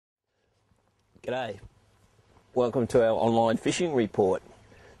G'day. Welcome to our online fishing report.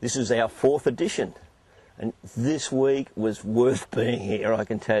 This is our 4th edition, and this week was worth being here, I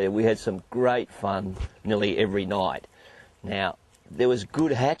can tell you. We had some great fun nearly every night. Now, there was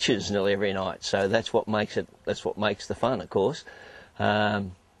good hatches nearly every night, so that's what makes the fun, of course.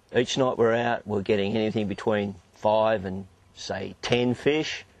 Each night we're out, we're getting anything between 5 and say 10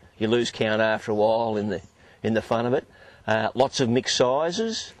 fish. You lose count after a while in the fun of it. Lots of mixed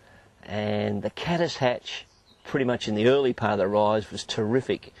sizes. And the caddis hatch, pretty much in the early part of the rise, was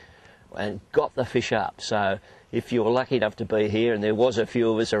terrific and got the fish up. So if you were lucky enough to be here, and there was a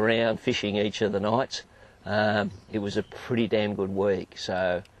few of us around fishing each of the nights, it was a pretty damn good week.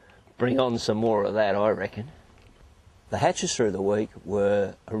 So bring on some more of that, I reckon. The hatches through the week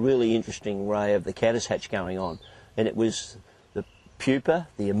were a really interesting ray of the caddis hatch going on, and it was the pupa,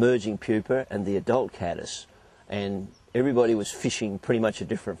 the emerging pupa, and the adult caddis. And everybody was fishing pretty much a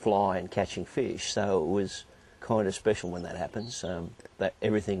different fly and catching fish, so it was kind of special when that happens. That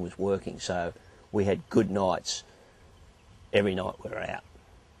everything was working, so we had good nights every night we were out.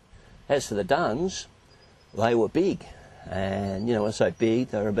 As for the duns, they were big, and when I say big,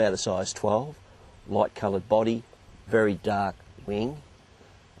 they were about a size 12, light coloured body, very dark wing,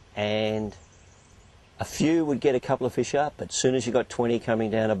 and a few would get a couple of fish up, but as soon as you got 20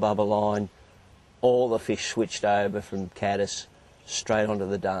 coming down above a line, all the fish switched over from caddis straight onto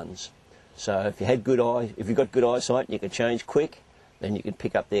the duns. So if you've got good eyesight, you can change quick, then you can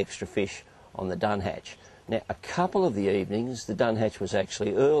pick up the extra fish on the dun hatch. Now, a couple of the evenings, the dun hatch was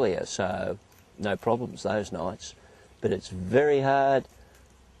actually earlier, so no problems those nights. But it's very hard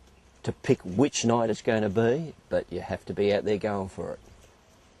to pick which night it's going to be, but you have to be out there going for it.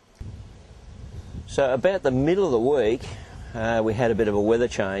 So about the middle of the week, we had a bit of a weather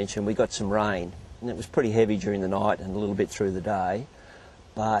change and we got some rain. And it was pretty heavy during the night and a little bit through the day,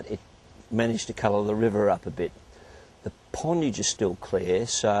 but it managed to colour the river up a bit. The pondage is still clear,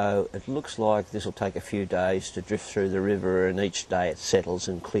 so it looks like this will take a few days to drift through the river, and each day it settles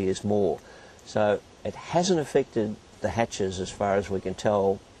and clears more. So it hasn't affected the hatches as far as we can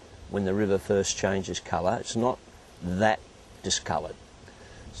tell when the river first changes colour. It's not that discoloured.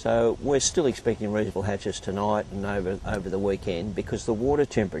 So we're still expecting reasonable hatches tonight and over the weekend, because the water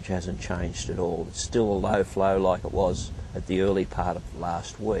temperature hasn't changed at all. It's still a low flow like it was at the early part of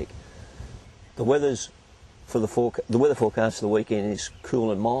last week. The weather forecast for the weekend is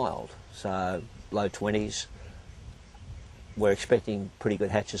cool and mild, so low 20s. We're expecting pretty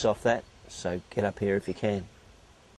good hatches off that, so get up here if you can.